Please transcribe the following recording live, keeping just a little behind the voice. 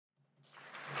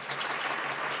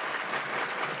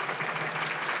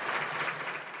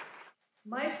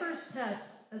first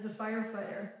tests as a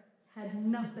firefighter had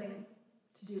nothing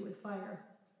to do with fire.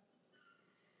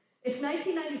 It's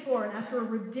 1994, and after a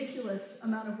ridiculous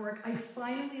amount of work, I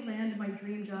finally landed my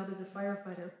dream job as a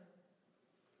firefighter.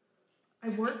 I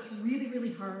worked really,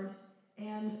 really hard,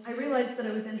 and I realized that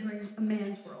I was entering a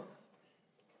man's world.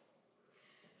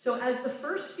 So as the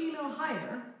first female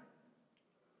hire,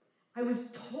 I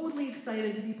was totally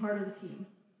excited to be part of the team.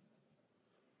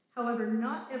 However,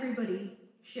 not everybody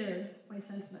shared my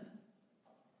sentiment.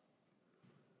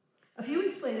 A few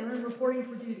weeks later, in reporting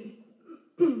for duty,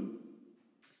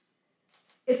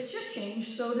 it's shift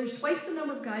change, so there's twice the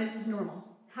number of guys as normal.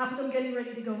 Half of them getting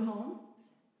ready to go home,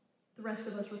 the rest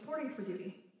of us reporting for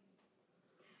duty.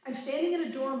 I'm standing in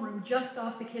a dorm room just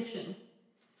off the kitchen,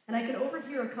 and I could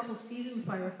overhear a couple seasoned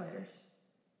firefighters.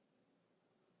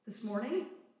 This morning,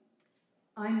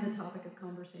 I'm the topic of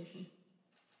conversation.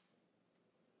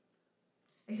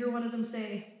 I hear one of them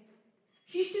say,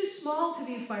 "She's too small to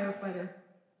be a firefighter."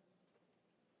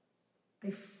 I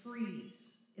freeze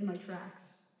in my tracks.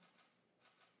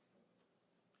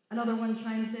 Another one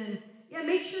chimes in, "Yeah,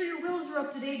 make sure your wills are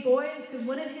up to date, boys, because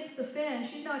when it hits the fan,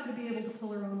 she's not going to be able to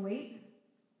pull her own weight."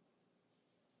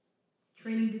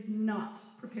 Training did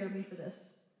not prepare me for this.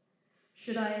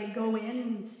 Should I go in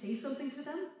and say something to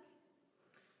them?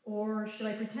 Or should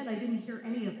I pretend I didn't hear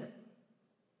any of it?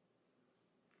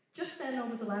 Just then,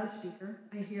 over the loudspeaker,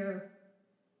 I hear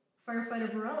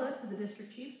Firefighter Varela to the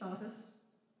district chief's office.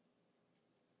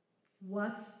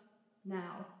 What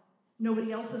now?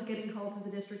 Nobody else is getting called to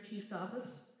the district chief's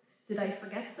office? Did I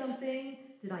forget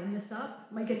something? Did I miss up?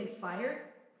 Am I getting fired?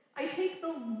 I take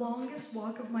the longest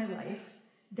walk of my life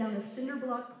down a cinder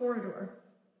block corridor.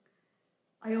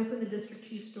 I open the district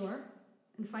chief's door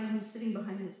and find him sitting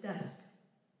behind his desk.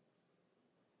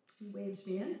 He waves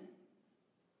me in.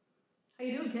 "How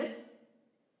you doing, kid?"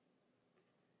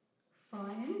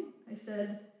 "Fine," I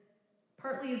said,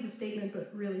 partly as a statement,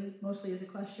 but really mostly as a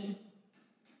question.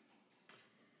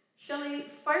 "Shelli,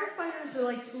 firefighters are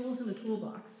like tools in a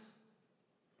toolbox.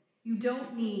 You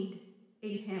don't need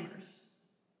 8 hammers.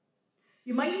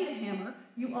 You might need a hammer.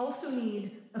 You also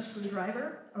need a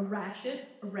screwdriver, a ratchet,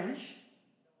 a wrench."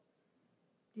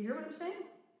 Do you hear what I'm saying?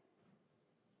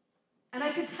 And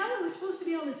I could tell I was supposed to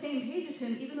be on the same page as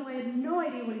him, even though I had no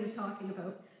idea what he was talking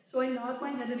about. So I nod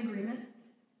my head in agreement,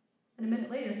 and a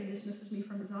minute later, he dismisses me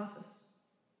from his office.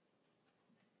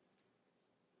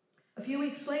 A few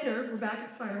weeks later, we're back at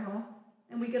the fire hall,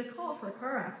 and we get a call for a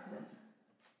car accident.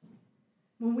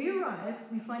 When we arrive,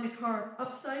 we find a car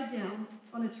upside down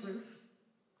on its roof,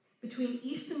 between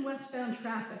east and westbound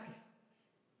traffic.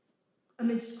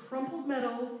 Amidst crumpled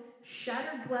metal,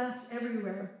 shattered glass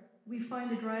everywhere, we find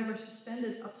the driver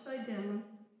suspended upside down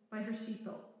by her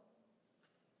seatbelt.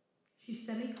 She's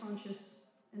semi-conscious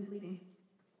and bleeding.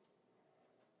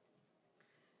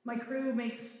 My crew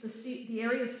makes the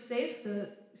area safe,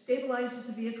 stabilizes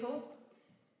the vehicle,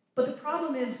 but the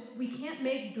problem is we can't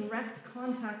make direct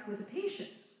contact with the patient.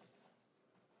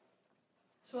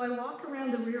 So I walk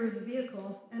around the rear of the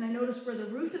vehicle, and I notice where the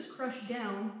roof is crushed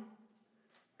down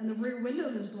and the rear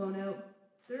window has blown out,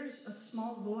 there's a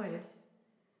small void.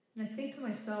 And I think to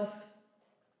myself,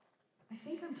 I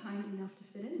think I'm tiny enough to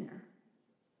fit in there.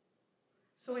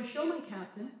 So I show my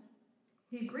captain.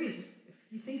 He agrees. If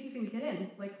you think you can get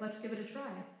in, let's give it a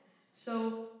try.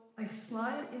 So I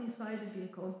slide inside the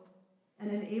vehicle and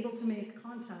am able to make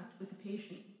contact with the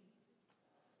patient.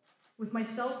 With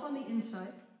myself on the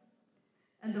inside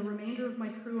and the remainder of my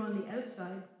crew on the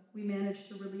outside, we managed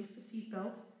to release the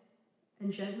seatbelt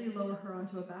and gently lower her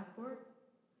onto a backboard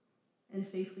and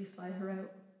safely slide her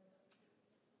out.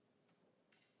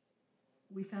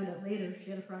 We found out later she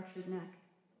had a fractured neck.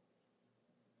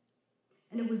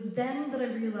 And it was then that I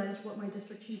realized what my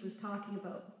district chief was talking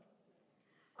about.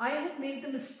 I had made the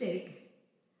mistake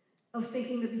of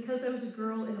thinking that because I was a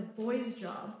girl in a boy's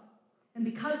job, and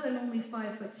because I'm only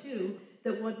 5'2",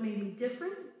 that what made me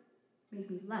different made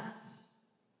me less.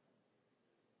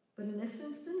 But in this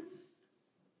instance,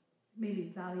 it made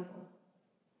me valuable.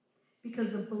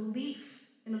 Because the belief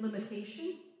in a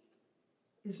limitation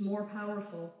is more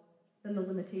powerful than the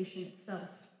limitation itself.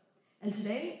 And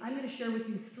today, I'm going to share with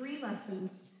you 3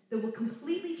 lessons that will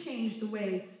completely change the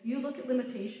way you look at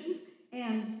limitations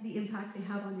and the impact they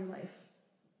have on your life.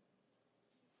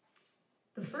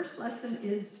 The first lesson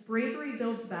is bravery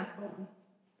builds backbone.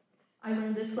 I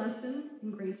learned this lesson in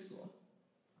grade school.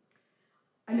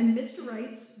 I'm in Mr.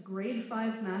 Wright's grade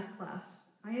 5 math class.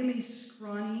 I am a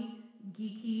scrawny,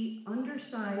 geeky,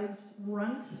 undersized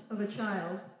runt of a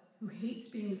child who hates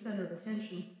being the center of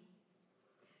attention.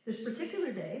 This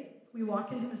particular day, we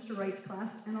walk into Mr. Wright's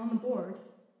class, and on the board,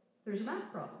 there's a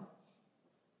math problem.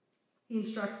 He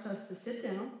instructs us to sit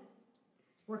down,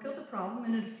 work out the problem,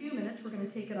 and in a few minutes we're going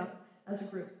to take it up as a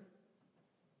group.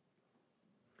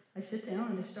 I sit down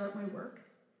and I start my work,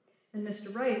 and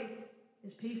Mr. Wright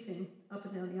is pacing up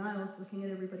and down the aisles looking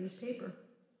at everybody's paper.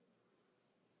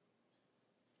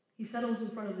 He settles in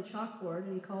front of the chalkboard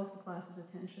and he calls the class's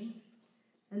attention,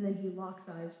 and then he locks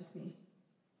eyes with me.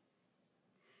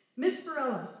 Miss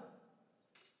Varela,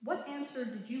 what answer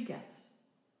did you get?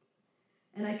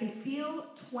 And I can feel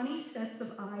 20 sets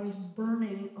of eyes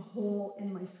burning a hole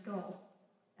in my skull,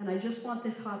 and I just want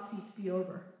this hot seat to be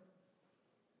over.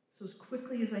 So as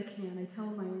quickly as I can, I tell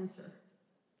him my answer,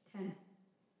 10.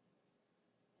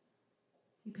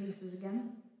 He paces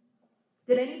again.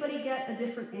 Did anybody get a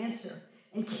different answer?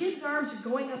 And kids' arms are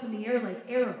going up in the air like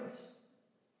arrows.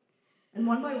 And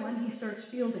one by one, he starts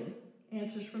fielding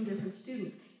answers from different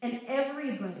students. And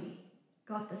everybody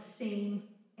got the same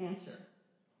answer.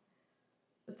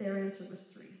 But their answer was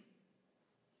 3.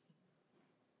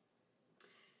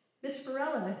 Miss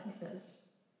Varela, he says,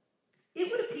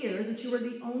 it would appear that you were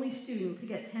the only student to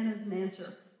get 10 as an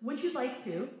answer. Would you like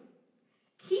to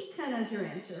keep 10 as your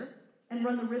answer and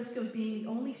run the risk of being the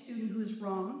only student who is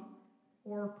wrong,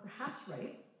 or perhaps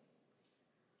right?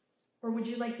 Or would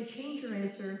you like to change your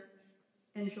answer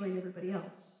and join everybody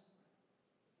else?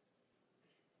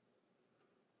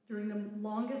 During the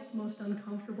longest, most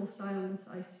uncomfortable silence,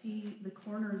 I see the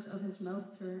corners of his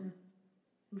mouth turn,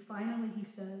 and finally he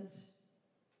says,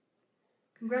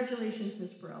 congratulations,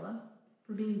 Miss Varela,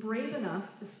 for being brave enough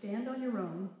to stand on your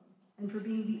own and for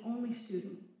being the only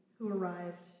student who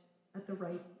arrived at the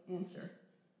right answer.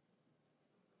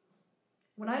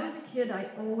 When I was a kid, I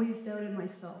always doubted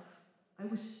myself. I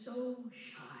was so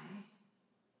shy.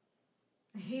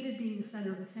 I hated being the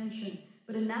center of attention,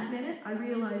 but in that minute, I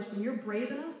realized when you're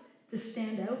brave enough to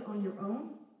stand out on your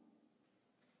own,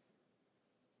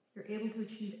 you're able to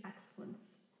achieve excellence.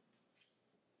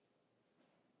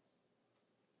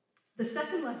 The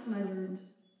second lesson I learned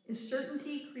is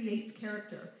certainty creates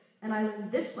character, and I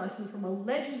learned this lesson from a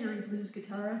legendary blues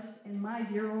guitarist and my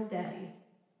dear old daddy.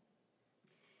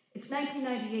 It's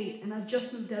 1998, and I've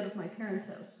just moved out of my parents'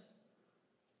 house.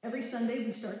 Every Sunday,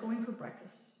 we start going for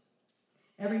breakfast.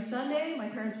 Every Sunday, my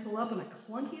parents pull up in a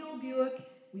clunky old Buick,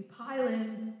 we pile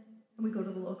in, and we go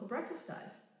to the local breakfast dive.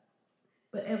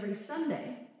 But every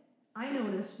Sunday, I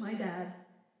notice my dad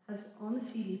has on the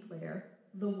CD player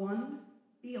the one,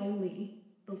 the only,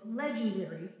 the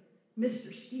legendary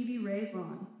Mr. Stevie Ray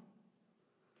Vaughan.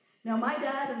 Now, my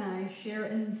dad and I share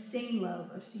an insane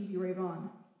love of Stevie Ray Vaughan.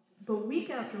 But week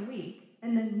after week,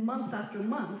 and then month after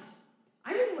month,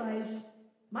 I realized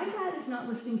my dad is not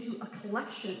listening to a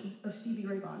collection of Stevie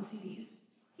Ray Vaughan CDs.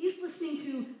 He's listening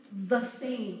to the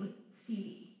same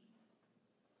CD.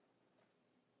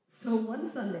 So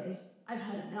one Sunday, I've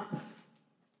had enough.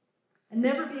 And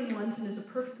never being London is a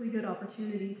perfectly good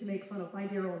opportunity to make fun of my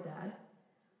dear old dad.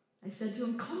 I said to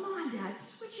him, come on, Dad,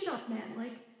 switch it up, man.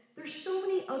 Like, there's so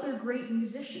many other great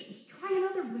musicians. Try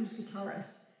another blues guitarist.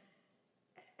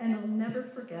 And I'll never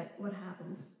forget what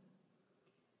happened.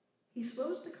 He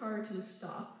slows the car to a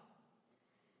stop.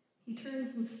 He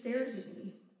turns and stares at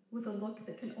me with a look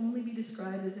that can only be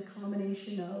described as a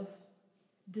combination of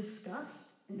disgust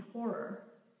and horror.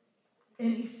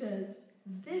 And he says,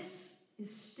 this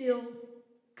is still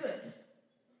good.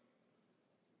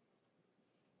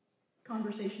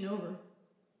 Conversation over.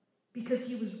 Because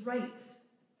he was right.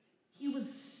 He was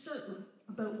certain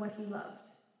about what he loved.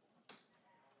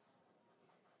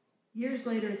 Years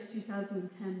later, it's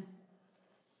 2010.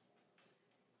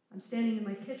 I'm standing in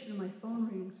my kitchen and my phone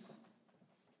rings.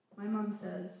 My mom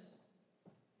says,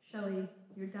 Shelli,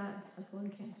 your dad has lung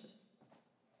cancer.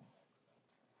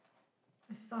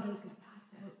 I thought I was going to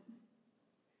pass out.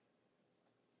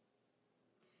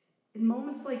 In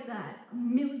moments like that, a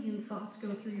million thoughts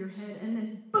go through your head, and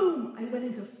then boom, I went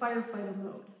into firefighter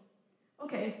mode.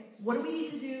 Okay, what do we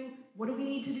need to do? What do we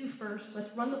need to do first?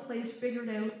 Let's run the place, figure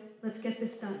it out. Let's get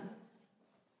this done.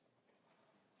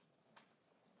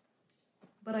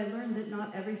 But I learned that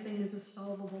not everything is a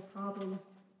solvable problem.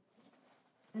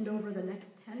 And over the next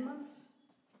 10 months,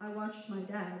 I watched my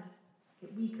dad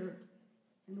get weaker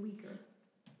and weaker.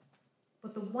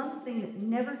 But the one thing that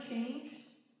never changed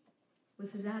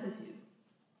was his attitude.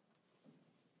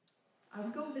 I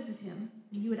would go visit him,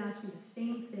 and he would ask me the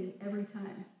same thing every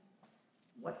time.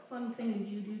 What fun thing did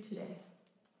you do today?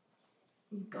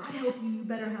 God help you, you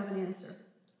better have an answer.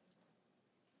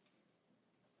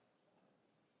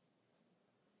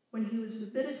 When he was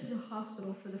admitted to the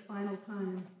hospital for the final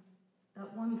time,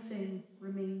 that one thing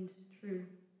remained true.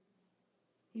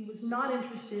 He was not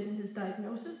interested in his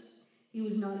diagnosis. He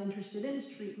was not interested in his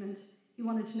treatment. He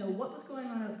wanted to know what was going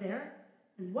on out there,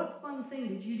 And what fun thing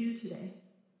did you do today?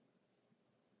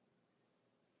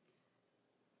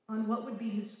 On what would be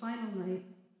his final night,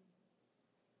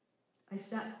 I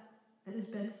sat at his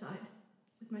bedside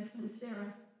with my friend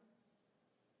Sarah.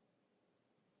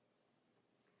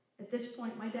 At this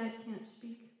point, my dad can't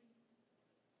speak.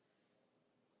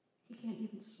 He can't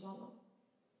even swallow.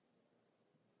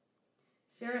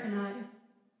 Sarah and I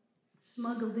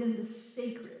smuggled in the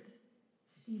sacred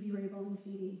Stevie Ray Vaughan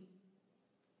CD.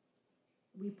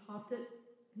 We popped it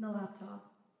in the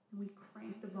laptop and we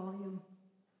cranked the volume.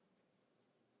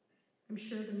 I'm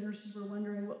sure the nurses were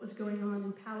wondering what was going on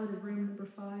in palliative room number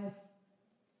 5.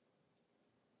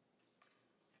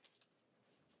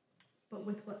 But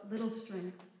with what little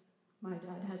strength my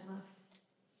dad had left,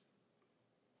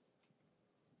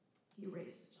 he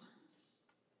raised his arms.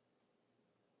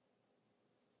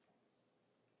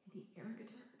 And he air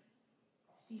guitared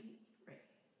Stevie Ray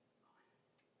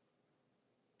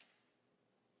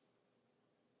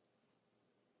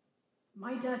Vaughan.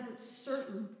 My dad was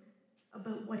certain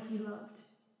about what he loved.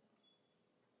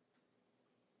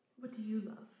 What do you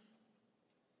love?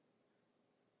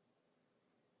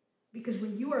 Because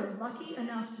when you are lucky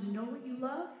enough to know what you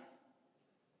love,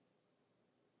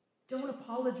 don't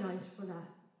apologize for that.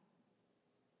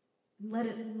 Let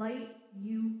it light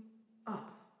you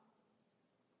up.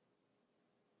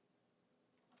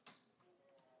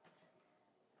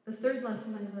 The third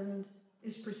lesson I learned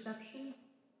is perception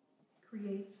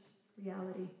creates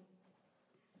reality.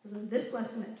 I learned this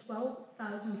lesson at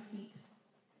 12,000 feet.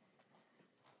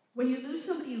 When you lose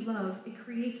somebody you love, it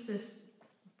creates this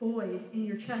void in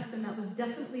your chest, and that was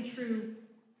definitely true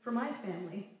for my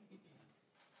family.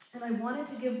 And I wanted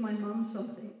to give my mom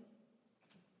something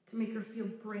to make her feel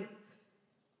brave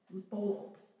and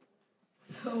bold.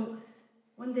 So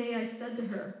one day I said to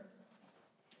her,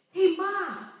 "Hey,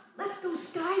 Ma, let's go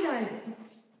skydiving."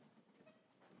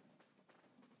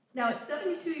 Now, at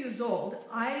 72 years old,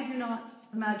 I do not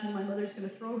imagine my mother's going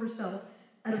to throw herself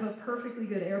out of a perfectly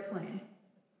good airplane,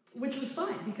 which was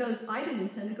fine because I didn't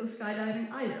intend to go skydiving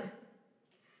either.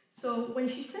 So when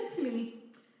she said to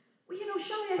me, "Well,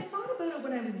 Shelli, I thought about it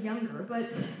when I was younger, but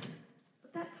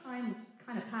that time's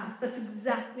kind of past," that's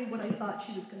exactly what I thought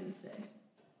she was going to say.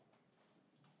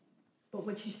 But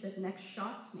what she said next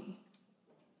shocked me.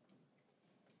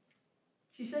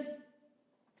 She said,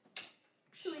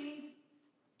 "Actually,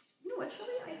 you know what,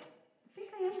 Shelli? I think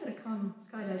I am going to come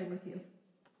skydiving with you.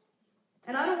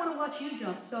 And I don't want to watch you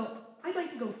jump, so I'd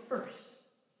like to go first."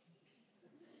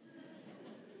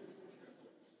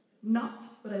 Not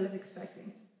what I was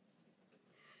expecting.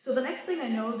 So the next thing I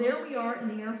know, there we are in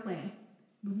the airplane.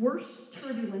 The worst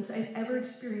turbulence I've ever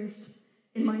experienced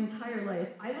in my entire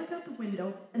life. I look out the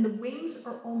window, and the wings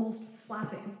are almost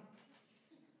flapping.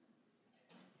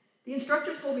 The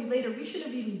instructor told me later we shouldn't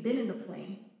have even been in the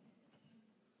plane.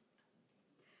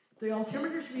 The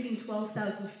altimeter's reading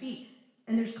 12,000 feet,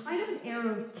 and there's kind of an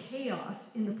air of chaos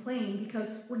in the plane because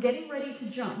we're getting ready to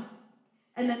jump,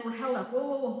 and then we're held up.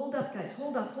 Whoa, hold up, guys,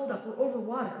 hold up, we're over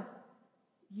water.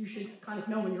 You should kind of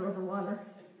know when you're over water.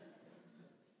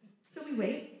 So we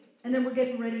wait, and then we're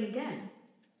getting ready again.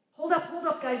 Hold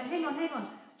up, guys, hang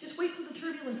on. Just wait till the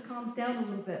turbulence calms down a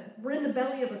little bit. We're in the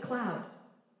belly of a cloud.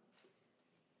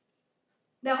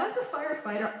 Now, as a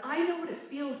firefighter, I know what it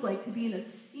feels like to be in a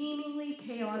seemingly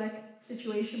chaotic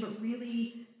situation, but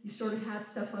really you sort of have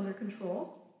stuff under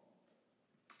control.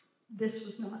 This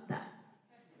was not that.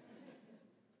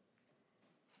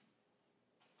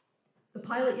 The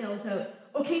pilot yells out,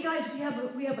 "Okay, guys,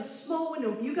 we have a small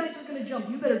window. If you guys are going to jump,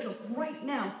 you better jump right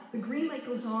now." The green light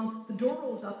goes on, the door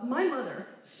rolls up. My mother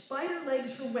spider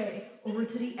legs her way over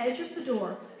to the edge of the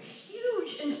door, a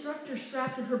huge instructor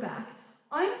strapped to her back.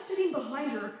 I'm sitting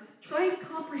behind her, trying to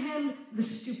comprehend the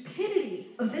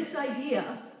stupidity of this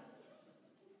idea.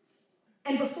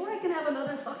 And before I can have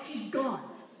another thought, she's gone.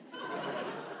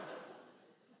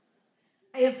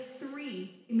 I have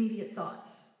 3 immediate thoughts.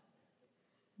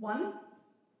 1,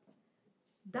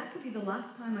 that could be the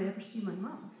last time I ever see my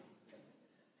mom.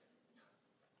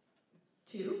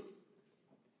 2,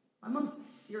 my mom's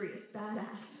a serious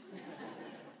badass.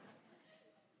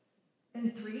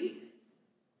 And 3,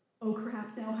 oh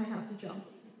crap, now I have to jump.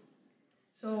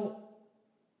 So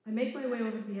I make my way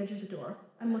over to the edge of the door.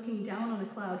 I'm looking down on a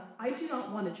cloud. I do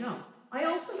not want to jump. I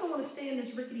also don't want to stay in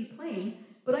this rickety plane,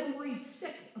 but I'm worried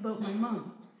sick about my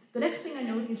mom. The next thing I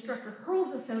know, the instructor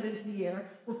hurls us out into the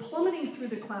air. We're plummeting through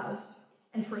the clouds.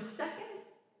 And for a second,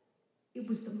 it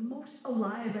was the most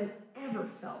alive I've ever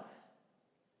felt.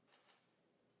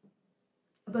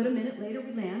 About a minute later,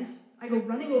 we land. I go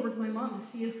running over to my mom to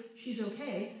see if she's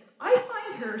okay. I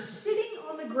find her sitting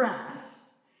on the grass,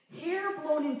 hair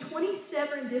blown in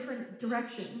 27 different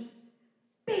directions,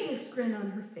 biggest grin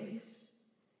on her face.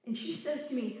 And she says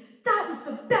to me, "That was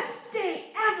the best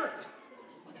day ever."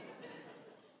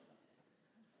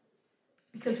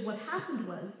 Because what happened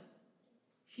was,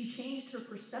 she changed her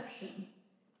perception,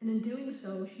 and in doing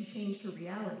so, she changed her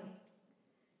reality.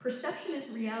 Perception is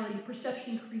reality.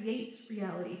 Perception creates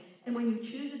reality. And when you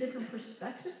choose a different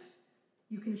perspective,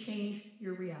 you can change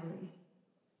your reality.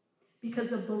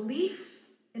 Because a belief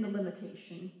in a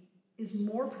limitation is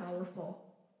more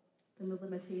powerful than the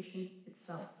limitation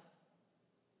itself.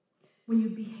 When you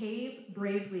behave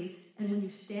bravely and when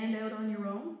you stand out on your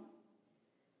own,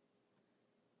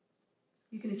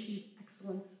 you can achieve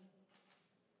excellence.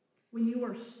 When you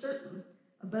are certain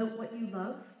about what you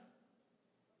love,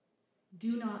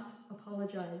 do not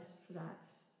apologize for that.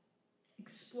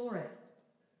 Explore it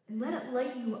and let it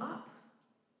light you up.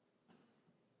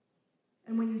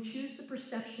 And when you choose the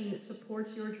perception that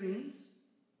supports your dreams,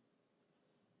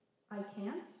 "I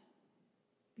can't"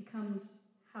 becomes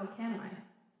 "how can I?"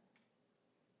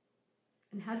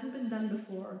 And "hasn't been done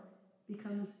before"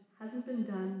 becomes "hasn't been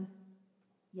done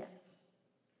yet."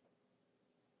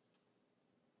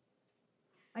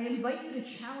 I invite you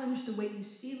to challenge the way you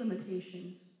see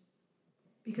limitations,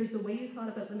 because the way you thought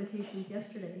about limitations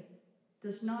yesterday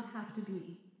does not have to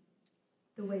be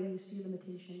the way you see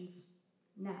limitations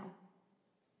now.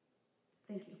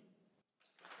 Thank you.